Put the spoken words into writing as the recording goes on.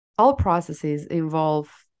All processes involve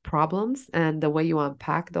problems and the way you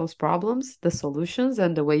unpack those problems, the solutions,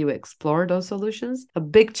 and the way you explore those solutions. A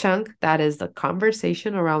big chunk that is the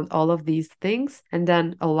conversation around all of these things, and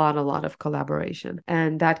then a lot of collaboration.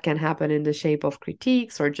 And that can happen in the shape of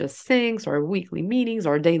critiques or just things or weekly meetings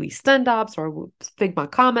or daily stand-ups or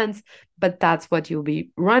Figma comments. But that's what you'll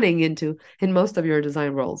be running into in most of your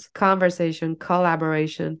design roles. Conversation,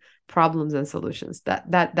 collaboration, problems and solutions.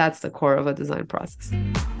 That's the core of a design process.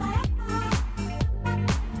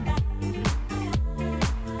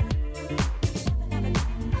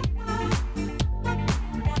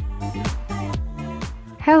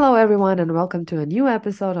 Hello, everyone, and welcome to a new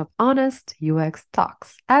episode of Honest UX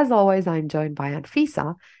Talks. As always, I'm joined by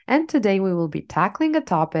Anfisa, and today we will be tackling a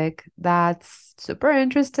topic that's super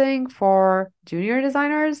interesting for junior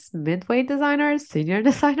designers, mid-weight designers, senior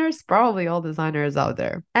designers, probably all designers out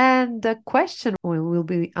there. And the question we will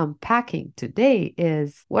be unpacking today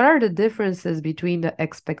is, what are the differences between the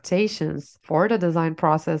expectations for the design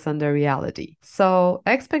process and the reality? So,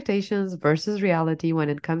 expectations versus reality when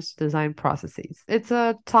it comes to design processes. It's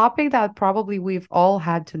a topic that probably we've all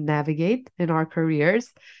had to navigate in our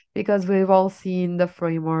careers because we've all seen the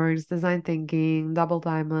frameworks, design thinking, double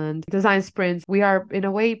diamond, design sprints. We are, in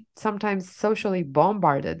a way, sometimes socially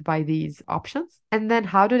bombarded by these options. And then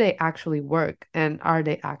how do they actually work? And are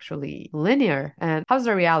they actually linear? And how's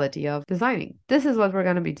the reality of designing? This is what we're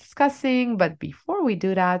going to be discussing. But before we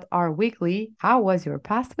do that, our weekly, how was your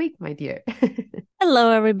past week, my dear?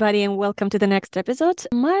 Hello, everybody, and welcome to the next episode.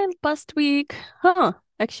 My past week,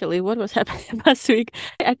 actually, what was happening last week?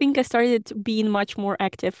 I think I started being much more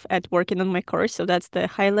active at working on my course, so that's the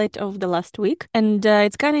highlight of the last week. And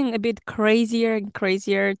it's getting a bit crazier and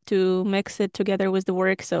crazier to mix it together with the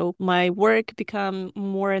work. So my work become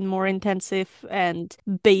more and more intensive and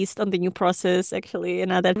based on the new process, actually,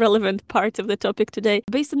 another relevant part of the topic today.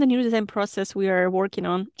 Based on the new design process we are working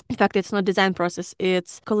on. In fact, it's not design process,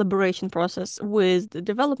 it's collaboration process with the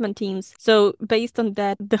development teams. So based on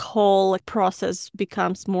that, the whole process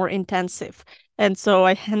becomes more intensive. And so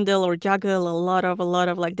I handle or juggle a lot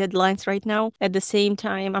of like deadlines right now. At the same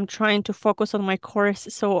time, I'm trying to focus on my course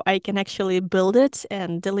so I can actually build it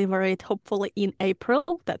and deliver it hopefully in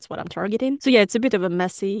April. That's what I'm targeting. So yeah, it's a bit of a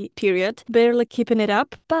messy period, barely keeping it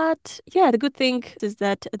up. But yeah, the good thing is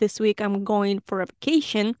that this week I'm going for a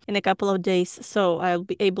vacation in a couple of days. So I'll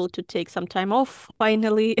be able to take some time off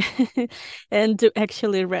finally and to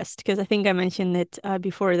actually rest. Because I think I mentioned it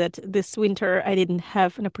before that this winter I didn't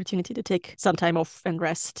have an opportunity to take some time off and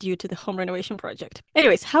rest due to the home renovation project.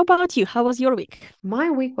 Anyways, how about you? How was your week? My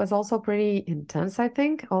week was also pretty intense, I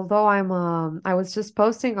think. Although I was just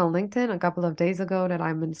posting on LinkedIn a couple of days ago that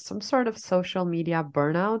I'm in some sort of social media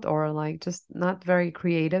burnout or like just not very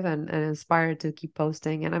creative and inspired to keep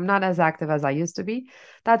posting. And I'm not as active as I used to be.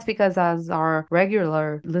 That's because, as our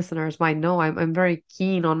regular listeners might know, I'm very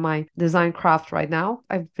keen on my design craft right now.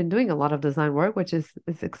 I've been doing a lot of design work, which is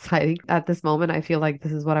exciting. At this moment, I feel like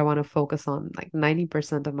this is what I want to focus on like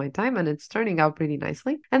 90% of my time, and it's turning out pretty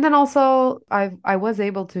nicely. And then also I was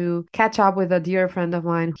able to catch up with a dear friend of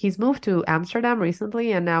mine. He's moved to Amsterdam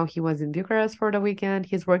recently, and now he was in Bucharest for the weekend.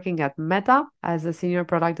 He's working at Meta as a senior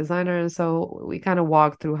product designer. And so we kind of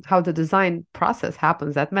walked through how the design process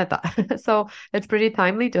happens at Meta. So it's pretty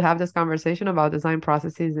timely to have this conversation about design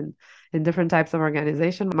processes in different types of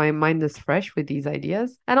organization. My mind is fresh with these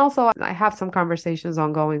ideas. And also I have some conversations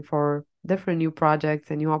ongoing for different new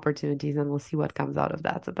projects and new opportunities, and we'll see what comes out of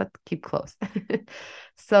that. So, but keep close.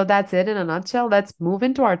 So that's it in a nutshell. Let's move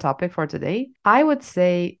into our topic for today. I would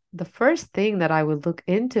say the first thing that I would look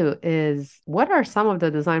into is, what are some of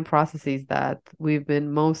the design processes that we've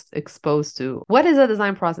been most exposed to? What is a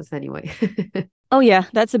design process anyway? Oh yeah,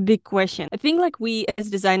 that's a big question. I think like we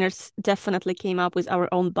as designers definitely came up with our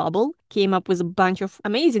own bubble, came up with a bunch of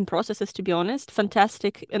amazing processes, to be honest,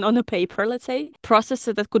 fantastic and on the paper, let's say,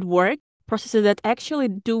 processes that could work. Processes that actually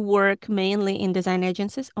do work mainly in design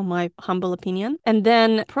agencies, on my humble opinion. And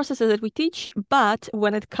then processes that we teach, but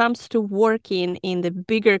when it comes to working in the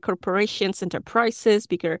bigger corporations, enterprises,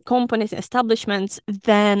 bigger companies, establishments,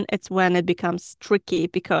 then it's when it becomes tricky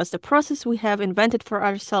because the process we have invented for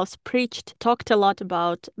ourselves, preached, talked a lot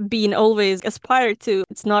about, being always aspired to,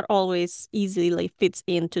 it's not always easily fits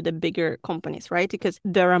into the bigger companies, right? Because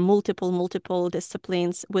there are multiple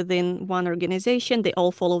disciplines within one organization. They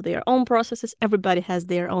all follow their own process processes. Everybody has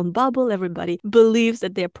their own bubble. Everybody believes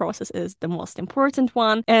that their process is the most important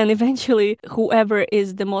one. And eventually, whoever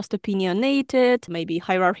is the most opinionated, maybe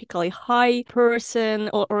hierarchically high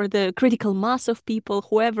person, or the critical mass of people,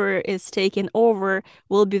 whoever is taking over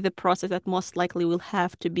will be the process that most likely will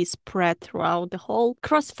have to be spread throughout the whole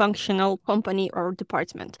cross-functional company or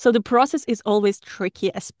department. So the process is always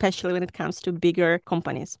tricky, especially when it comes to bigger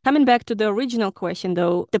companies. Coming back to the original question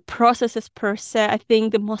though, the processes per se, I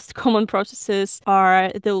think the most common processes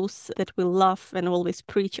are those that we love and always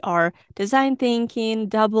preach are design thinking,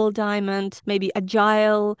 double diamond, maybe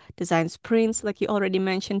agile, design sprints, like you already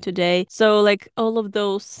mentioned today. So like all of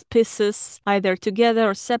those pieces either together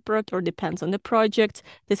or separate or depends on the project.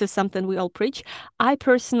 This is something we all preach. I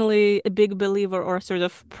personally a big believer or sort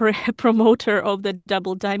of promoter of the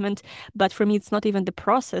double diamond, but for me it's not even the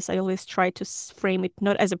process. I always try to frame it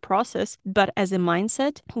not as a process, but as a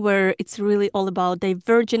mindset where it's really all about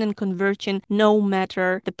diverging and converging no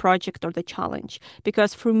matter the project or the challenge.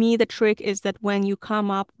 Because for me, the trick is that when you come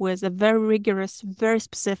up with a very rigorous, very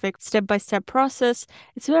specific step-by-step process,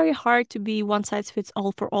 it's very hard to be one size fits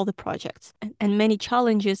all for all the projects. And many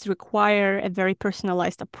challenges require a very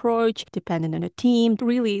personalized approach, depending on a team. It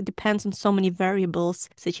really depends on so many variables,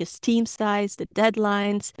 such as team size, the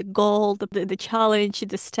deadlines, the goal, the challenge,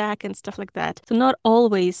 the stack, and stuff like that. So not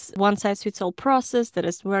always one size fits all process that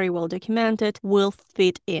is very well documented will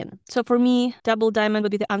fit in. So for me, double diamond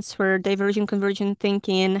would be the answer, divergent, convergent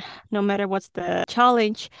thinking. No matter what's the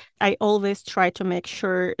challenge, I always try to make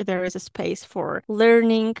sure there is a space for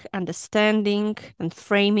learning, understanding, and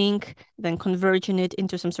framing, then converging it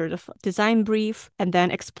into some sort of design brief, and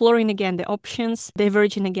then exploring again the options,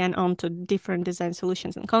 diverging again onto different design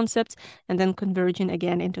solutions and concepts, and then converging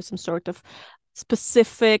again into some sort of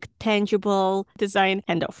specific, tangible design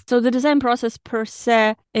handoff. So the design process per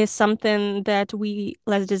se is something that we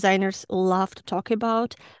as designers love to talk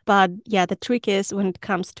about. But yeah, the trick is when it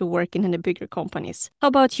comes to working in the bigger companies. How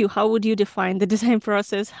about you? How would you define the design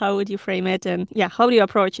process? How would you frame it? And yeah, how do you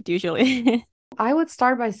approach it usually? I would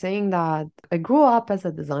start by saying that I grew up as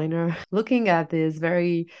a designer looking at these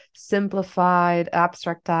very simplified,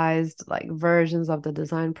 abstractized like versions of the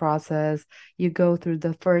design process. You go through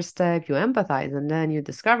the first step, you empathize, and then you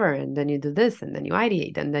discover, and then you do this, and then you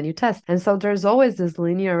ideate, and then you test. And so there's always this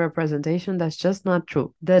linear representation that's just not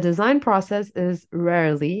true. The design process is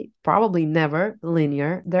rarely, probably never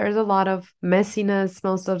linear. There's a lot of messiness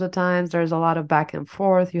most of the times. There's a lot of back and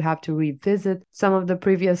forth. You have to revisit some of the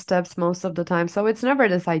previous steps most of the time. So it's never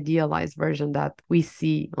this idealized version that we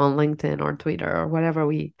see on LinkedIn or Twitter or whatever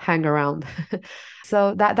we hang around.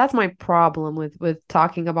 So that's my problem with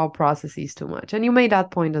talking about processes too much. And you made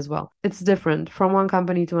that point as well. It's different from one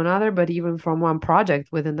company to another, but even from one project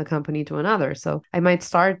within the company to another. So I might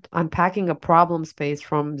start unpacking a problem space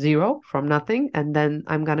from zero, from nothing, and then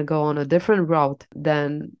I'm going to go on a different route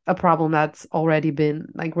than a problem that's already been,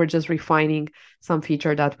 like we're just refining some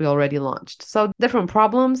feature that we already launched. So different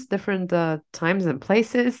problems, different times and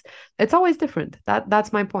places. It's always different.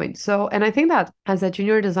 That's my point. So, and I think that as a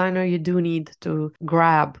junior designer, you do need to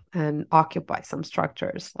grab and occupy some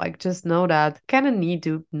structures. Like just know that kind of need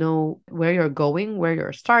to know where you're going, where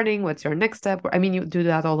you're starting, what's your next step. I mean, you do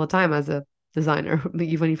that all the time as a designer,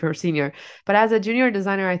 even if you're senior. But as a junior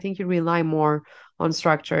designer, I think you rely more on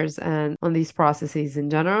structures and on these processes in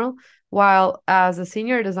general. While as a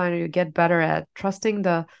senior designer, you get better at trusting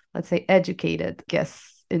the, let's say, educated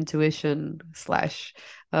guess intuition slash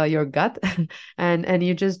your gut and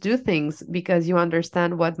you just do things because you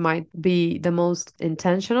understand what might be the most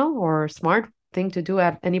intentional or smart thing to do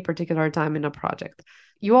at any particular time in a project.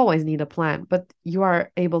 You always need a plan, but you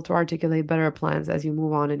are able to articulate better plans as you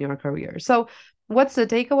move on in your career. So what's the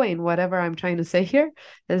takeaway in whatever I'm trying to say here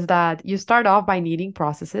is that you start off by needing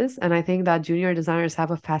processes. And I think that junior designers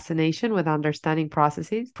have a fascination with understanding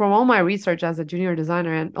processes. From all my research as a junior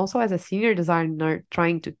designer and also as a senior designer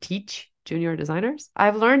trying to teach junior designers,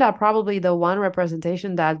 I've learned that probably the one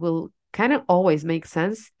representation that will kind of always make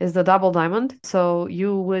sense is the double diamond. So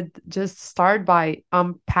you would just start by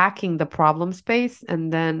unpacking the problem space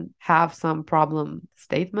and then have some problem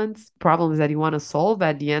statements, problems that you want to solve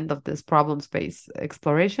at the end of this problem space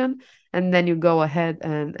exploration. And then you go ahead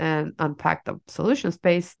and unpack the solution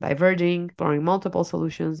space, diverging, exploring multiple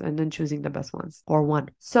solutions, and then choosing the best ones or one.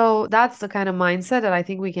 So that's the kind of mindset that I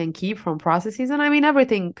think we can keep from processes. And I mean,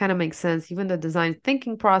 everything kind of makes sense. Even the design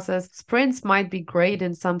thinking process, sprints might be great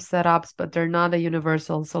in some setups, but they're not a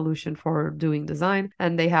universal solution for doing design.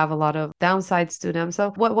 And they have a lot of downsides to them.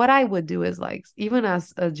 So what I would do is like, even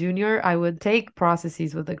as a junior, I would take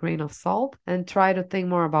processes with a grain of salt and try to think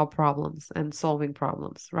more about problems and solving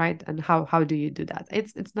problems, right? And how do you do that?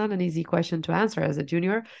 It's not an easy question to answer as a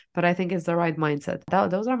junior, but I think it's the right mindset.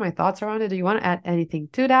 Those are my thoughts around it. Do you want to add anything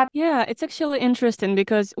to that? Yeah, it's actually interesting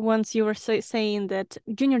because once you were saying that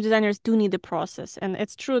junior designers do need the process, and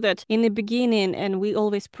it's true that in the beginning, and we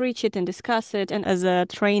always preach it and discuss it, and as a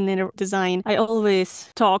trainer of design, I always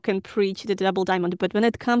talk and preach the double diamond. But when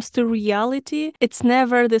it comes to reality, it's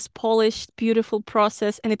never this polished, beautiful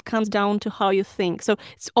process, and it comes down to how you think. So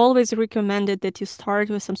it's always recommended that you start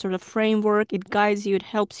with some sort of framework. It guides you, it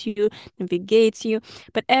helps you, navigates you.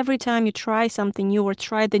 But every time you try something new or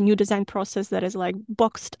try the new design process that is like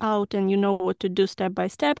boxed out and you know what to do step by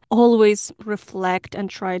step, always reflect and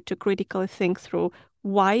try to critically think through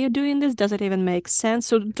why you're doing this. Does it even make sense?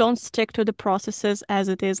 So don't stick to the processes as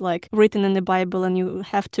it is like written in the Bible and you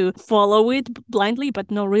have to follow it blindly, but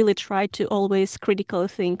no, really try to always critically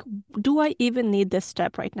think, do I even need this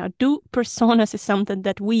step right now? Do personas is something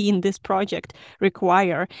that we in this project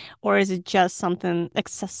require, or is it just something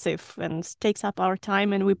excessive and takes up our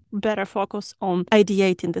time and we better focus on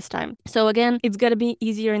ideating this time? So again, it's got to be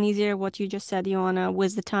easier and easier, what you just said, Joanna,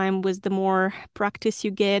 with the time, with the more practice you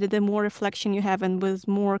get, the more reflection you have, and with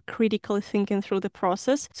more critically thinking through the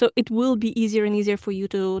process. So it will be easier and easier for you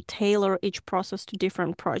to tailor each process to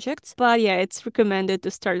different projects. But yeah, it's recommended to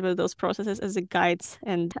start with those processes as a guides.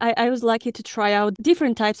 And I was lucky to try out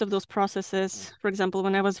different types of those processes. For example,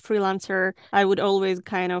 when I was a freelancer, I would always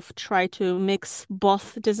kind of try to mix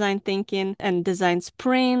both design thinking and design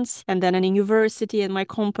sprints. And then in university and my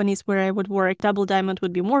companies where I would work, double diamond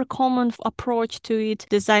would be more common approach to it.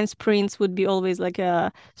 Design sprints would be always like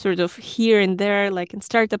a sort of here and there, like in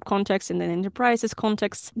startup context and then enterprises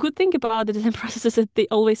context. Good thing about the design processes is that they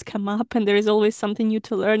always come up and there is always something new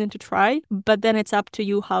to learn and to try. But then it's up to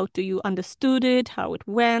you how do you understood it, how it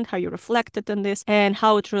went, how you reflected on this, and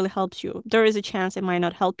how it really helps you. There is a chance it might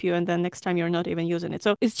not help you and then next time you're not even using it.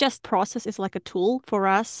 So it's just process is like a tool for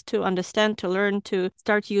us to understand, to learn, to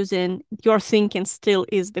start using. Your thinking still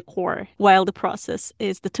is the core, while the process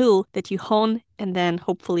is the tool that you hone and then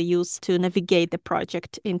hopefully use to navigate the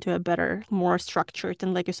project into a better, more structured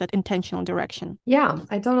and, like you said, intentional direction. Yeah,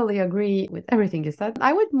 I totally agree with everything you said.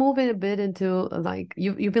 I would move it a bit into like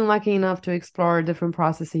you've been lucky enough to explore different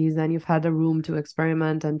processes and you've had the room to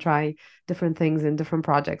experiment and try different things in different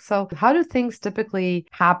projects. So how do things typically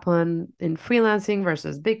happen in freelancing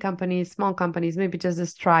versus big companies, small companies, maybe just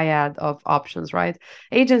this triad of options, right?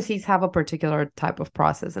 Agencies have a particular type of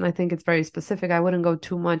process, and I think it's very specific. I wouldn't go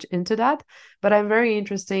too much into that, but I'm very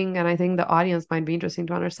interesting, and I think the audience might be interesting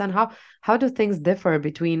to understand how do things differ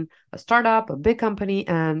between a startup, a big company,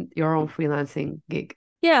 and your own freelancing gig?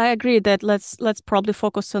 Yeah, I agree that let's probably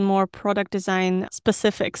focus on more product design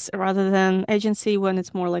specifics rather than agency when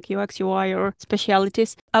it's more like UX, UI or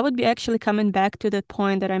specialities. I would be actually coming back to that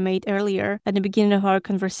point that I made earlier at the beginning of our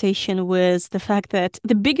conversation with the fact that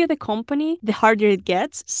the bigger the company, the harder it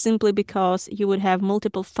gets, simply because you would have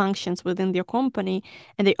multiple functions within your company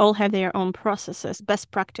and they all have their own processes,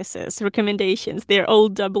 best practices, recommendations, they're all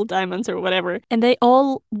double diamonds or whatever, and they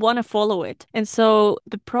all want to follow it. And so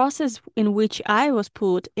the process in which I was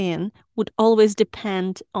put in would always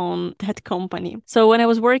depend on that company. So when I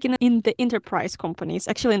was working in the enterprise companies,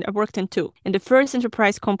 actually I worked in two. In the first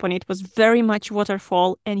enterprise company, it was very much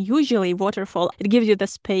waterfall, and usually waterfall, it gives you the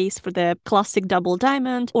space for the classic double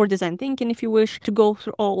diamond or design thinking, if you wish, to go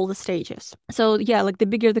through all the stages. So yeah, like the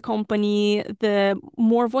bigger the company, the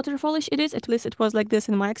more waterfallish it is. At least it was like this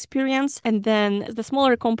in my experience. And then the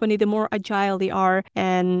smaller company, the more agile they are.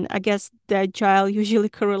 And I guess the agile usually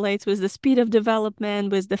correlates with the speed of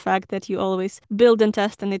development, with the fact that you always build and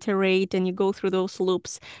test and iterate and you go through those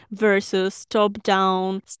loops versus top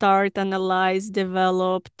down, start, analyze,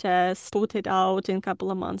 develop, test, put it out in a couple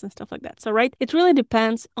of months and stuff like that. So, right, it really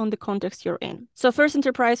depends on the context you're in. So first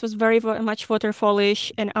enterprise was very much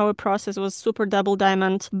waterfallish and our process was super double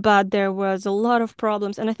diamond, but there was a lot of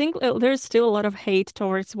problems. And I think there's still a lot of hate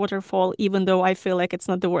towards waterfall, even though I feel like it's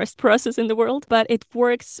not the worst process in the world, but it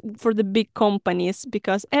works for the big companies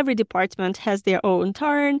because every department has their own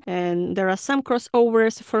turn and there are some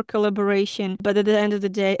crossovers for collaboration, but at the end of the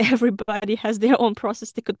day, everybody has their own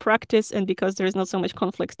process they could practice, and because there is not so much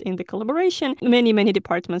conflict in the collaboration, many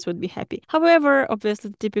departments would be happy. However,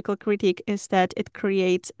 obviously, the typical critique is that it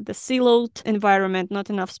creates the siloed environment, not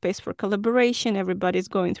enough space for collaboration, everybody's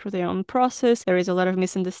going through their own process, there is a lot of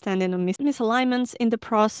misunderstanding and misalignments in the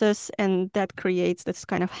process, and that creates this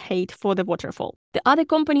kind of hate for the waterfall. The other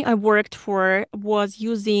company I worked for was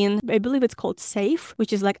using, I believe it's called SAFe,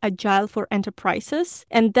 which is like Agile for Enterprises.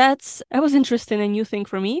 And that was interesting, a new thing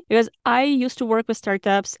for me, because I used to work with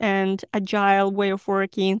startups and Agile way of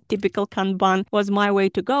working, typical Kanban was my way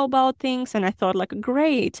to go about things. And I thought like,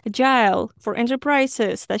 great, Agile for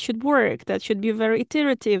enterprises, that should work. That should be very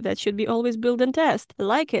iterative. That should be always build and test. I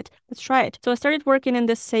like it. Let's try it. So I started working in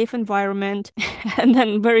this SAFe environment. And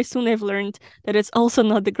then very soon I've learned that it's also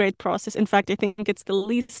not the great process. In fact, I think it's the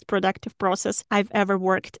least productive process I've ever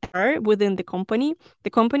worked within the company. The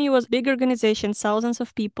company was a big organization, thousands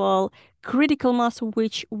of people, critical mass of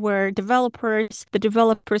which were developers. The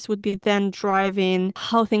developers would be then driving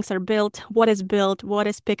how things are built, what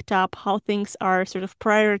is picked up, how things are sort of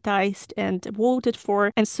prioritized and voted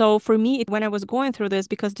for. And so for me, when I was going through this,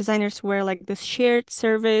 because designers were like this shared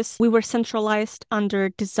service, we were centralized under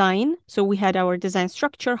design. So we had our design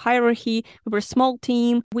structure, hierarchy. We were a small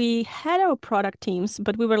team. We had our product teams,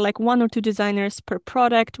 but we were like 1 or 2 designers per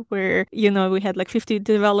product where, we had like 50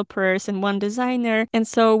 developers and 1 designer. And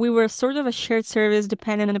so we were sort of a shared service.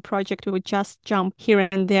 Depending on the project, we would just jump here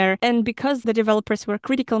and there. And because the developers were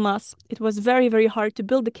critical mass, it was very, very hard to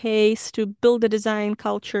build the case, to build the design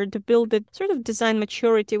culture, to build the sort of design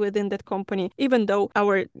maturity within that company, even though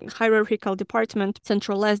our hierarchical department,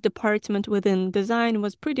 centralized department within design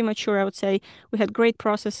was pretty mature, I would say. We had great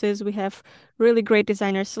processes. We have really great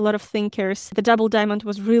designers, a lot of thinkers. The Double Diamond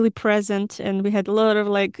was really present and we had a lot of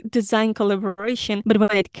like design collaboration. But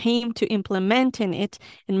when it came to implementing it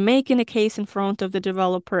and making a case in front of the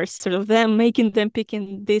developers, sort of them making them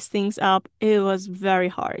picking these things up, it was very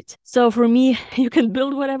hard. So for me, you can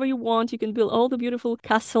build whatever you want. You can build all the beautiful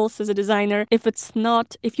castles as a designer.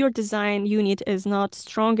 If your design unit is not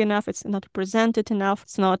strong enough, it's not presented enough,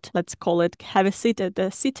 it's not, let's call it, have a seat at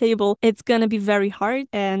the seat table, it's gonna be very hard.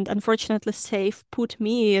 And unfortunately, SAFe put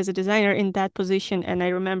me as a designer in that position. And I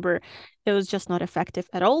remember it was just not effective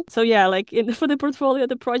at all. So yeah, like for the portfolio,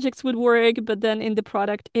 the projects would work, but then in the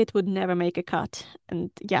product, it would never make a cut.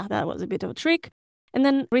 And yeah, that was a bit of a trick. And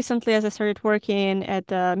then recently, as I started working at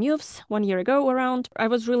Muves 1 year ago around, I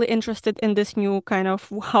was really interested in this new kind of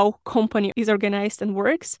how company is organized and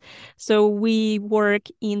works. So we work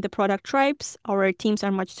in the product tribes. Our teams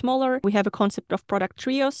are much smaller. We have a concept of product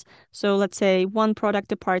trios. So let's say 1 product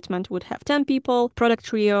department would have 10 people. Product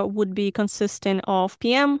trio would be consisting of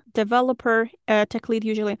PM, developer, tech lead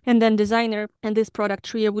usually, and then designer. And this product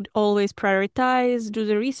trio would always prioritize, do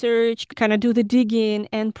the research, kind of do the digging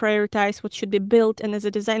and prioritize what should be built. And as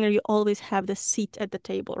a designer, you always have the seat at the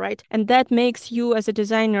table, right? And that makes you as a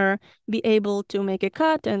designer be able to make a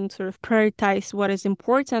cut and sort of prioritize what is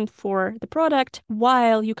important for the product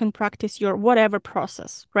while you can practice your whatever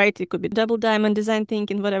process, right? It could be Double Diamond, design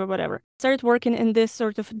thinking, whatever. Started working in this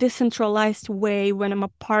sort of decentralized way when I'm a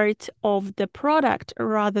part of the product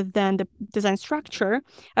rather than the design structure.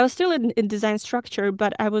 I was still in design structure,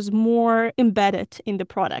 but I was more embedded in the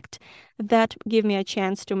product. That gave me a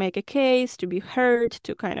chance to make a case, to be heard,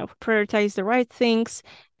 to kind of prioritize the right things.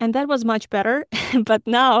 And that was much better. But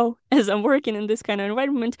now, as I'm working in this kind of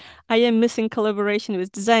environment, I am missing collaboration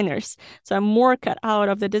with designers. So I'm more cut out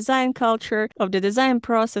of the design culture, of the design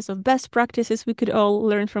process, of best practices we could all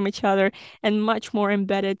learn from each other, and much more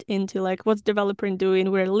embedded into like what's developer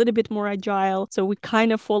doing. We're a little bit more agile. So we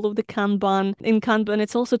kind of follow the Kanban. In Kanban,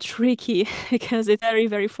 it's also tricky because it's very,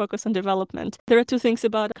 very focused on development. There are 2 things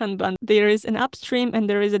about Kanban. There is an upstream and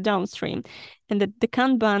there is a downstream. And the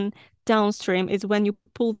Kanban downstream is when you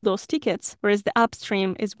pull those tickets, whereas the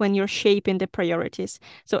upstream is when you're shaping the priorities.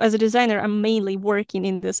 So as a designer, I'm mainly working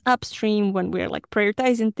in this upstream when we're like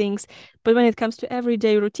prioritizing things. But when it comes to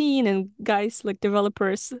everyday routine and guys like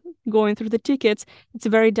developers going through the tickets, it's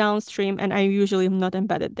very downstream and I usually am not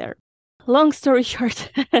embedded there. Long story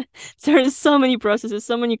short, there's so many processes,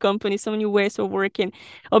 so many companies, so many ways of working.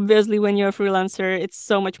 Obviously, when you're a freelancer, it's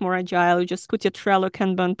so much more agile. You just put your Trello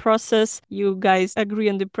Kanban process. You guys agree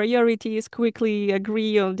on the priorities, quickly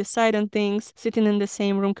agree on decide on things. Sitting in the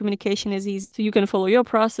same room, communication is easy. So you can follow your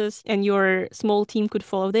process and your small team could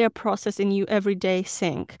follow their process and you everyday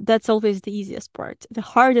sync. That's always the easiest part. The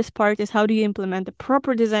hardest part is how do you implement the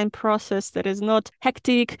proper design process that is not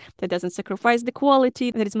hectic, that doesn't sacrifice the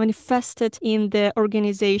quality, that is manifested in the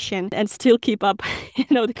organization and still keep up,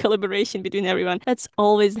 the collaboration between everyone. That's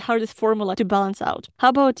always the hardest formula to balance out. How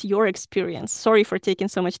about your experience? Sorry for taking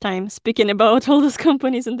so much time speaking about all those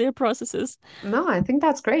companies and their processes. No, I think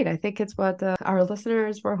that's great. I think it's what our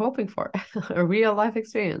listeners were hoping for, a real life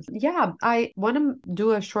experience. Yeah, I want to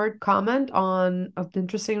do a short comment on an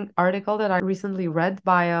interesting article that I recently read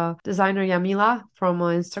by a designer, Yamila, from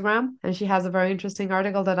Instagram. And she has a very interesting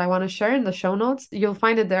article that I want to share in the show notes. You'll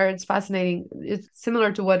find it there. It's fascinating. It's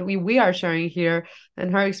similar to what we are sharing here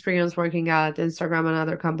and her experience working at Instagram and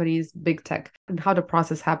other companies, big tech, and how the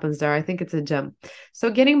process happens there. I think it's a gem. So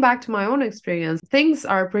getting back to my own experience, things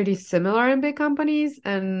are pretty similar in big companies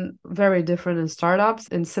and very different in startups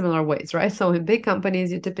in similar ways, right? So in big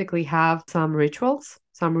companies, you typically have some rituals,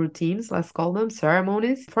 some routines, let's call them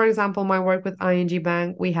ceremonies. For example, my work with ING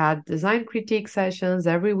Bank, we had design critique sessions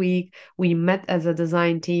every week. We met as a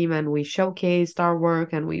design team and we showcased our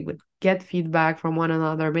work and we would get feedback from one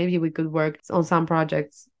another. Maybe we could work on some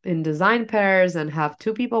projects in design pairs and have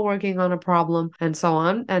two people working on a problem and so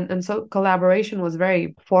on. And so collaboration was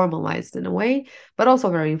very formalized in a way, but also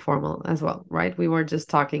very informal as well, right? We were just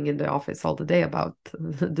talking in the office all the day about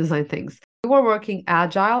design things. We were working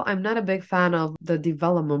agile. I'm not a big fan of the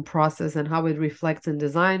development process and how it reflects in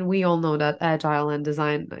design. We all know that agile and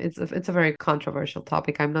design, it's a very controversial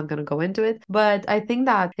topic. I'm not going to go into it, but I think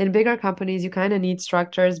that in bigger companies, you kind of need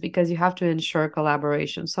structures because you have to ensure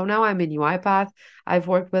collaboration. So now I'm in UiPath. I've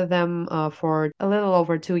worked with them for a little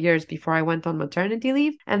over 2 years before I went on maternity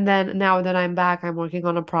leave. And then now that I'm back, I'm working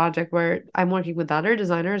on a project where I'm working with other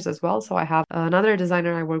designers as well. So I have another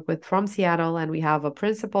designer I work with from Seattle, and we have a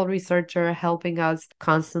principal researcher helping us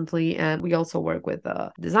constantly. And we also work with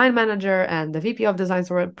a design manager and the VP of design.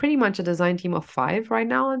 So we're pretty much a design team of 5 right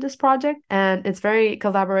now on this project. And it's very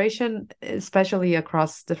collaboration, especially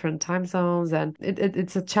across different time zones. And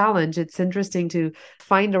it's a challenge. It's interesting to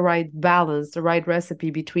find the right balance, the right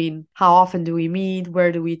recipe between how often do we meet,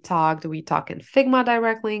 where do we talk in Figma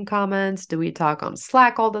directly in comments, do we talk on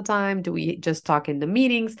Slack all the time, do we just talk in the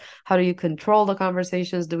meetings, how do you control the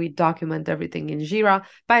conversations, do we document everything in Jira?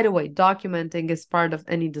 By the way, documenting is part of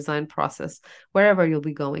any design process wherever you'll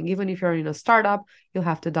be going. Even if you're in a startup, you'll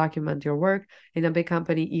have to document your work. In a big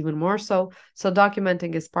company, even more so. So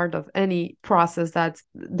documenting is part of any process. That's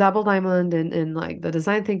Double Diamond in like the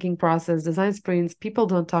design thinking process, design sprints. People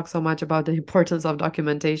don't talk so much about the importance of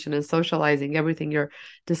documentation and socializing everything you're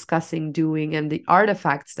discussing, doing, and the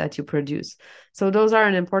artifacts that you produce. So those are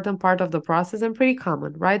an important part of the process and pretty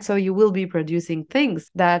common, right? So you will be producing things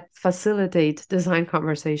that facilitate design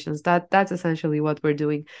conversations. That's essentially what we're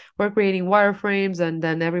doing. We're creating wireframes and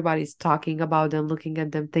then everybody's talking about them, looking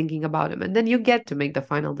at them, thinking about them. And then you get to make the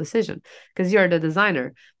final decision because you're the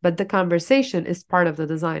designer, but the conversation is part of the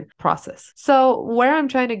design process. So where I'm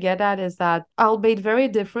trying to get at is that albeit very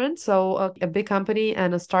different. So a big company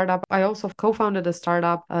and a startup. I also co-founded a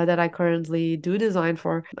startup that I currently do design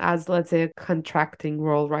for as, let's say, a contracting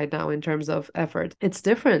role right now in terms of effort. It's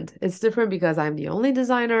different. It's different because I'm the only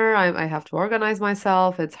designer. I have to organize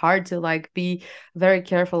myself. It's hard to like be very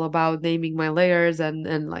careful about naming my layers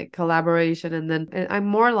and like collaboration. And then I'm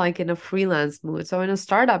more like in a freelance mood. So in a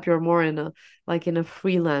startup, you're more in a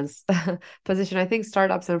freelance position. I think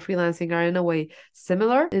startups and freelancing are in a way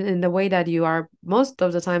similar in the way that you are most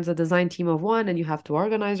of the times a design team of one and you have to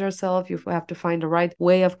organize yourself. You have to find the right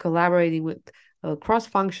way of collaborating with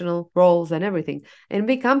cross-functional roles and everything. In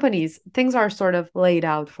big companies, things are sort of laid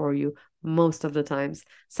out for you most of the times.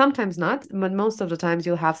 Sometimes not, but most of the times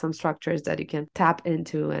you'll have some structures that you can tap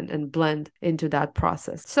into and blend into that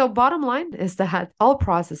process. So bottom line is that all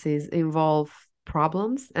processes involve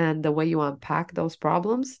problems and the way you unpack those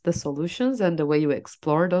problems, the solutions, and the way you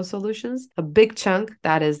explore those solutions. A big chunk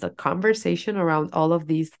that is the conversation around all of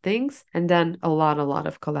these things, and then a lot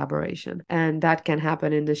of collaboration. And that can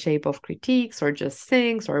happen in the shape of critiques or just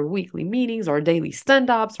things or weekly meetings or daily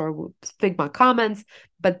stand-ups or Figma comments.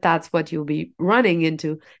 But that's what you'll be running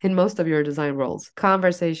into in most of your design roles.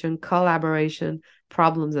 Conversation, collaboration,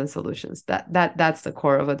 problems and solutions. That's the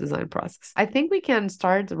core of a design process. I think we can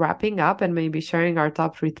start wrapping up and maybe sharing our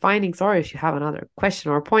top 3 findings, or if you have another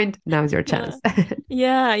question or point, now's your chance.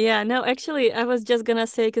 Yeah. No, actually, I was just gonna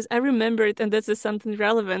say, because I remembered, and this is something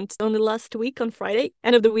relevant, only last week on Friday,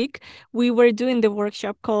 end of the week, we were doing the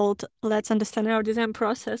workshop called Let's Understand Our Design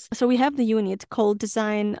Process. So we have the unit called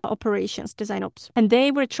Design Operations, Design Ops, and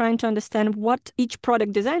they were trying to understand what each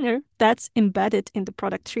product designer that's embedded in the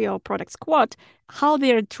product trio, product squad, how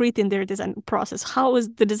they are treating their design process. How is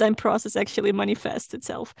the design process actually manifest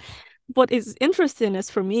itself? What is interesting is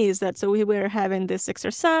for me is that so we were having this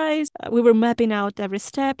exercise, we were mapping out every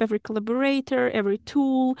step, every collaborator, every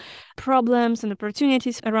tool, problems and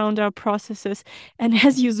opportunities around our processes. And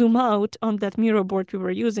as you zoom out on that Miro board we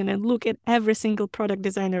were using and look at every single product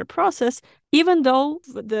designer process, even though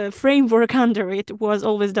the framework under it was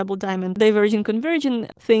always Double Diamond, divergent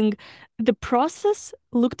convergent thing, the process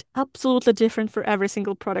looked absolutely different for every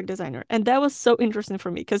single product designer. And that was so interesting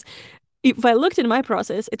for me because if I looked at my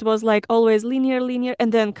process, it was like always linear,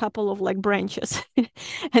 and then a couple of like branches.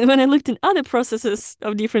 And when I looked in other processes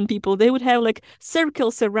of different people, they would have like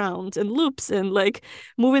circles around and loops and like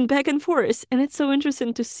moving back and forth. And it's so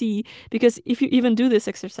interesting to see, because if you even do this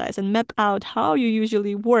exercise and map out how you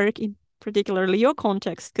usually work in particularly your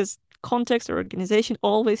context, because context or organization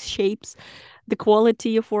always shapes the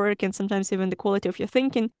quality of work and sometimes even the quality of your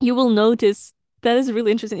thinking, you will notice that is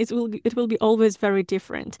really interesting. It will be always very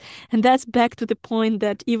different. And that's back to the point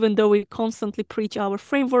that even though we constantly preach our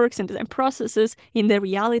frameworks and design processes, in the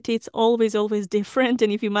reality, it's always different.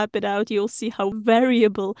 And if you map it out, you'll see how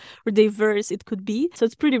variable or diverse it could be. So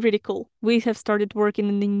it's pretty cool. We have started working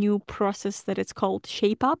in the new process that it's called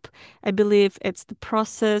Shape Up. I believe it's the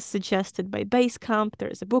process suggested by Basecamp.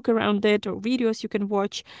 There's a book around it or videos you can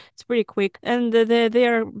watch. It's pretty quick. And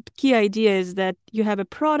their key idea is that you have a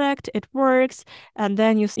product, it works, and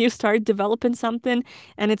then you start developing something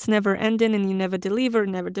and it's never ending and you never deliver,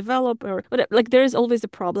 never develop, or whatever. Like there's always the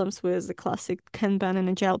problems with the classic Kanban and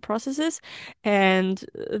agile processes. And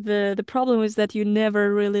the problem is that you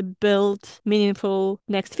never really build meaningful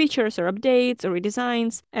next features or updates or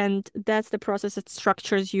redesigns. And that's the process that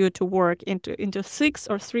structures you to work into 6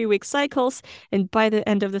 or 3 week cycles. And by the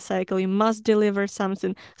end of the cycle, you must deliver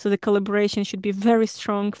something. So the collaboration should be very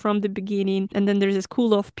strong from the beginning. And then there's this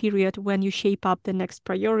cool off period when you shape up the next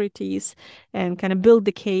priorities and kind of build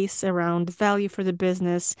the case around value for the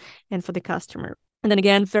business and for the customer. And then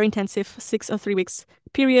again, very intensive 6 or 3 weeks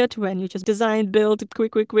period when you just design, build,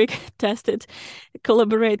 quick, test it,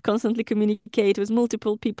 collaborate, constantly communicate with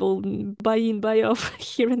multiple people, buy in, buy off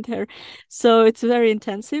here and there. So it's very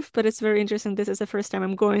intensive, but it's very interesting. This is the first time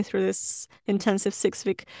I'm going through this intensive 6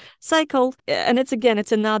 week cycle. And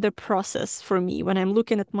it's another process for me. When I'm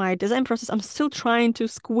looking at my design process, I'm still trying to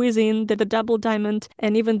squeeze in the double diamond.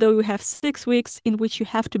 And even though you have 6 weeks in which you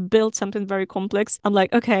have to build something very complex, I'm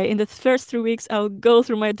like, okay, in the first 3 weeks, I'll go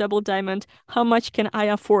through my double diamond. How much can I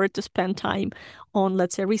afford to spend time on,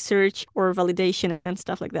 let's say, research or validation and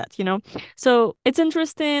stuff like that, So it's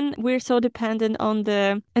interesting. We're so dependent on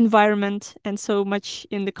the environment and so much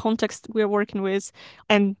in the context we're working with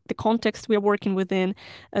and the context we're working within,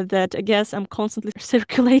 that I guess I'm constantly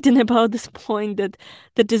circulating about this point that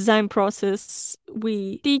the design process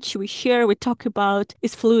we teach, we share, we talk about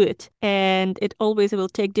is fluid, and it always will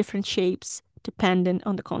take different shapes dependent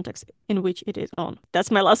on the context in which it is on.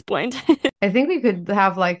 That's my last point. I think we could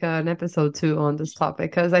have like an episode 2 on this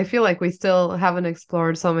topic because I feel like we still haven't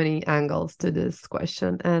explored so many angles to this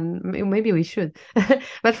question, and maybe we should.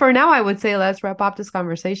 But for now, I would say let's wrap up this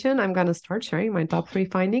conversation. I'm going to start sharing my top 3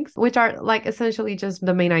 findings, which are like essentially just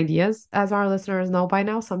the main ideas. As our listeners know by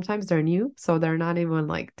now, sometimes they're new, so they're not even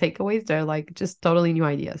like takeaways. They're like just totally new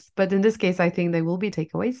ideas. But in this case, I think they will be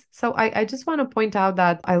takeaways. So I just want to point out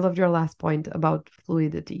that I loved your last point about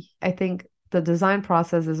fluidity. I think the design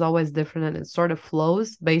process is always different and it sort of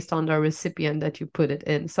flows based on the recipient that you put it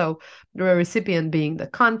in. So the recipient being the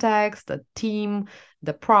context, the team,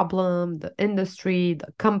 the problem, the industry,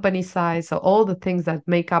 the company size. So all the things that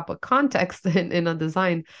make up a context in a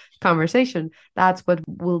design conversation, that's what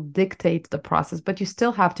will dictate the process. But you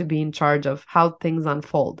still have to be in charge of how things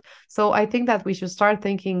unfold. So I think that we should start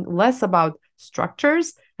thinking less about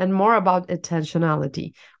structures and more about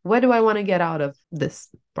intentionality. What do I want to get out of this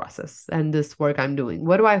process and this work I'm doing?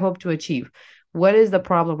 What do I hope to achieve? What is the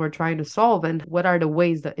problem we're trying to solve? And what are the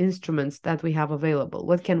ways, the instruments that we have available?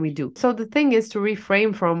 What can we do? So the thing is to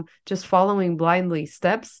reframe from just following blindly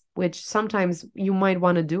steps, which sometimes you might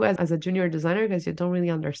want to do as a junior designer because you don't really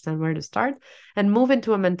understand where to start, and move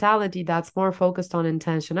into a mentality that's more focused on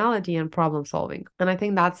intentionality and problem solving. And I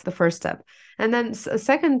think that's the first step. And then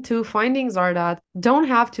second 2 findings are that don't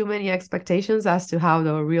have too many expectations as to how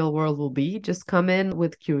the real world will be. Just come in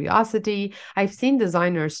with curiosity. I've seen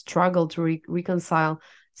designers struggle to reconcile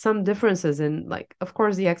some differences in, like, of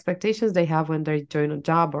course, the expectations they have when they join a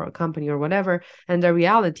job or a company or whatever, and the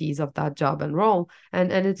realities of that job and role.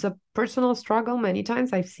 And it's a personal struggle. Many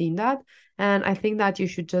times I've seen that. And I think that you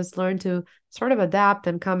should just learn to sort of adapt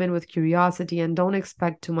and come in with curiosity and don't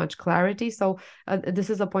expect too much clarity. So this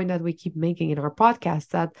is a point that we keep making in our podcast,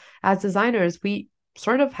 that as designers, we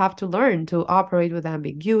sort of have to learn to operate with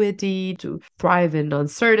ambiguity, to thrive in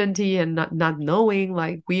uncertainty and not knowing.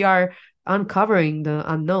 Like, we are uncovering the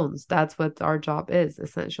unknowns. That's what our job is,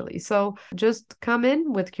 essentially. So just come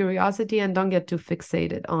in with curiosity and don't get too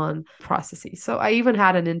fixated on processes. So I even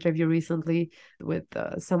had an interview recently with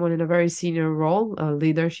someone in a very senior role, a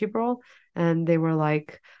leadership role, and they were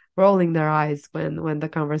like, rolling their eyes when the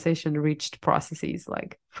conversation reached processes.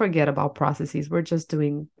 Like, forget about processes. We're just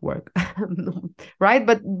doing work. Right?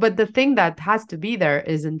 But the thing that has to be there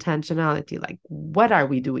is intentionality. Like, what are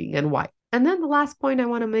we doing and why? And then the last point I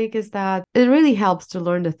want to make is that it really helps to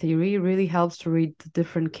learn the theory, really helps to read the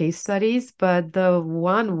different case studies. But the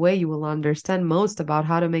one way you will understand most about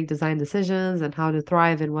how to make design decisions and how to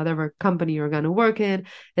thrive in whatever company you're going to work in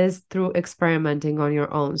is through experimenting on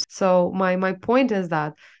your own. So my point is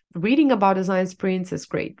that reading about design sprints is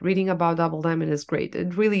great. Reading about Double Diamond is great.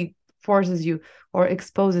 It really forces you or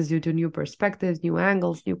exposes you to new perspectives, new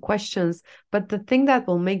angles, new questions. But the thing that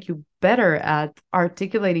will make you better at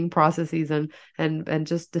articulating processes and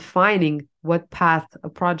just defining what path a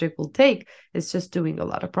project will take is just doing a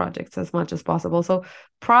lot of projects as much as possible. So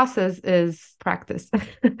process is practice,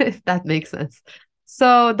 if that makes sense.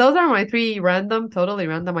 So those are my three random, totally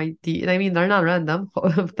random ideas. I mean, they're not random.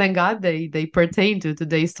 Thank God they pertain to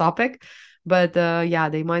today's topic. But yeah,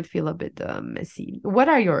 they might feel a bit messy. What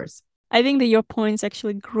are yours? I think that your points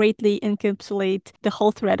actually greatly encapsulate the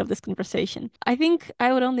whole thread of this conversation. I think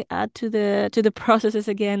I would only add to the processes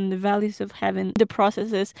again, the values of having the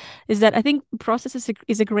processes is that I think processes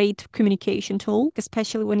is a great communication tool,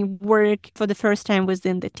 especially when you work for the first time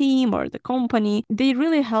within the team or the company. They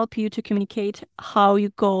really help you to communicate how you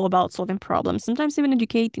go about solving problems, sometimes even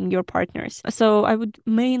educating your partners. So I would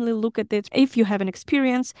mainly look at it if you have an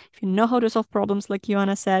experience, if you know how to solve problems, like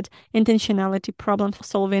Joanna said, intentionality, problem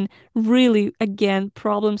solving, really, again,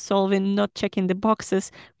 problem solving, not checking the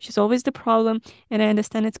boxes, which is always the problem. And I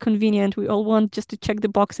understand it's convenient. We all want just to check the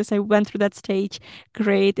boxes. I went through that stage.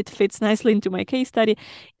 Great. It fits nicely into my case study.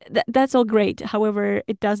 That's all great. However,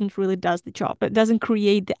 it doesn't really does the job. It doesn't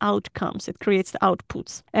create the outcomes. It creates the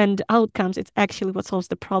outputs. And outcomes, it's actually what solves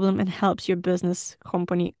the problem and helps your business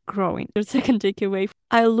company growing. The second takeaway,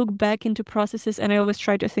 I look back into processes and I always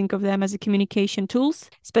try to think of them as a communication tools,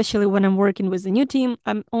 especially when I'm working with a new team.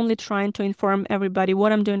 I'm only trying to inform everybody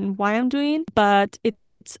what I'm doing and why I'm doing, but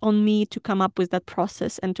it's on me to come up with that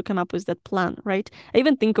process and to come up with that plan, right? I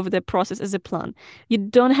even think of the process as a plan. You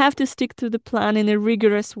don't have to stick to the plan in a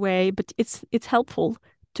rigorous way, but it's helpful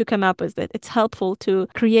to come up with it. It's helpful to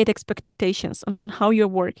create expectations on how you're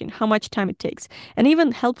working, how much time it takes, and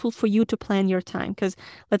even helpful for you to plan your time. Because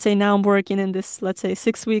let's say now I'm working in this, let's say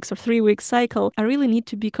 6 weeks or 3 week cycle. I really need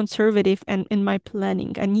to be conservative and in my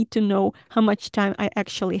planning. I need to know how much time I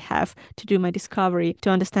actually have to do my discovery, to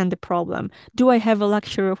understand the problem. Do I have a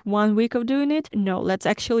luxury of 1 week of doing it? No, let's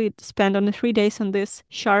actually spend on the 3 days on this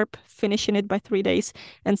sharp, finishing it by 3 days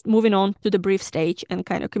and moving on to the brief stage and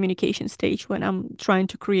kind of communication stage when I'm trying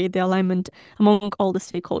to create the alignment among all the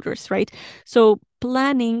stakeholders, right? So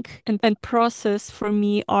planning and process for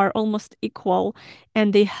me are almost equal,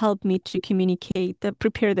 and they help me to communicate,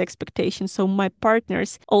 prepare the expectations. So my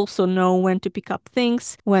partners also know when to pick up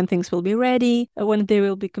things, when things will be ready, when they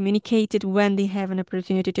will be communicated, when they have an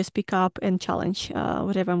opportunity to speak up and challenge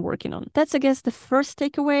whatever I'm working on. That's, I guess, the first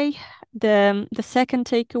takeaway. The second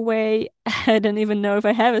takeaway, I don't even know if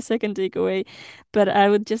I have a second takeaway, but I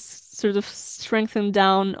would just sort of strengthen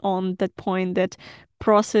down on that point that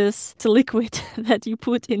process, it's a liquid that you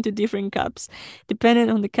put into different cups. Depending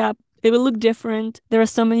on the cup, it will look different. There are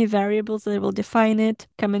so many variables that will define it.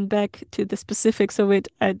 Coming back to the specifics of it,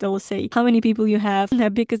 I'd always say how many people you have, how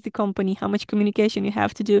big is the company, how much communication you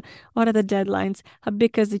have to do, what are the deadlines, how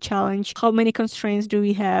big is the challenge, how many constraints do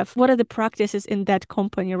we have, what are the practices in that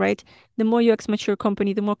company, right? The more UX mature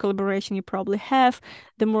company, the more collaboration you probably have,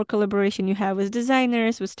 the more collaboration you have with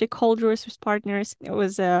designers, with stakeholders, with partners,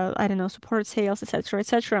 with, I don't know, support sales, etc.,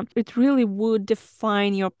 etc. It really would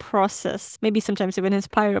define your process, maybe sometimes even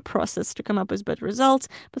inspire a process to come up with better results.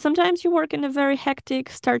 But sometimes you work in a very hectic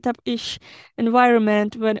startup-ish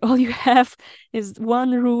environment when all you have is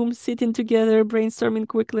one room, sitting together, brainstorming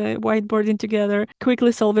quickly, whiteboarding together,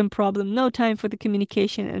 quickly solving problem, no time for the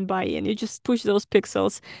communication and buy-in. You just push those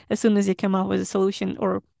pixels as soon as you come up with a solution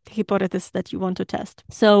or hypothesis that you want to test.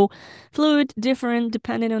 So fluid, different,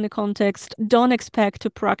 depending on the context. Don't expect to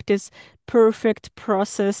practice perfect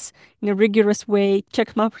process in a rigorous way,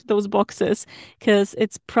 check mark those boxes, because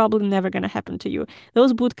it's probably never going to happen to you.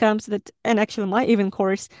 Those boot camps that, and actually my even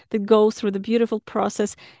course that goes through the beautiful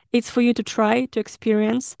process, it's for you to try, to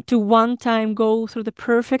experience, to one time go through the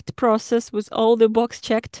perfect process with all the box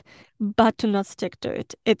checked, but to not stick to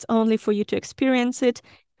it. It's only for you to experience it.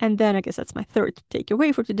 And then I guess that's my third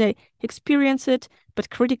takeaway for today. Experience it, but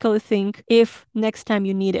critically think if next time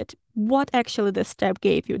you need it, what actually this step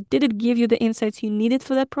gave you. Did it give you the insights you needed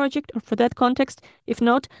for that project or for that context? If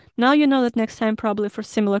not, now you know that next time probably for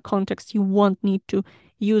similar context you won't need to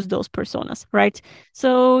use those personas, right?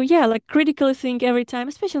 So yeah, like critically think every time,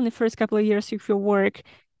 especially in the first couple of years of your work,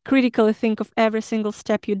 critically think of every single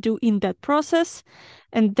step you do in that process,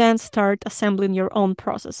 and then start assembling your own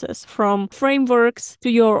processes from frameworks to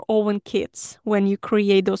your own kits when you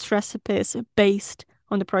create those recipes based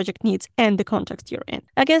on the project needs and the context you're in.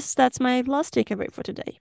 I guess that's my last takeaway for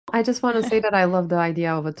today. I just want to say that I love the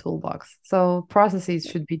idea of a toolbox. So processes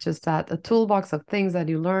should be just that, a toolbox of things that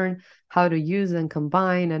you learn how to use and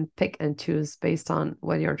combine and pick and choose based on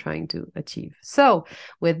what you're trying to achieve. So,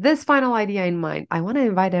 with this final idea in mind, I want to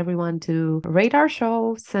invite everyone to rate our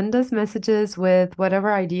show, send us messages with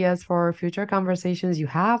whatever ideas for future conversations you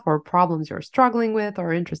have, or problems you're struggling with,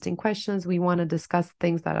 or interesting questions. We want to discuss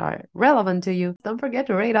things that are relevant to you. Don't forget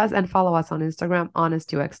to rate us and follow us on Instagram,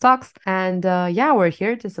 Honest UX Talks. And yeah, we're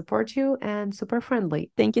here to support you and super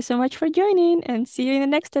friendly. Thank you so much for joining, and see you in the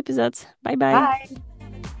next episodes. Bye-bye. Bye.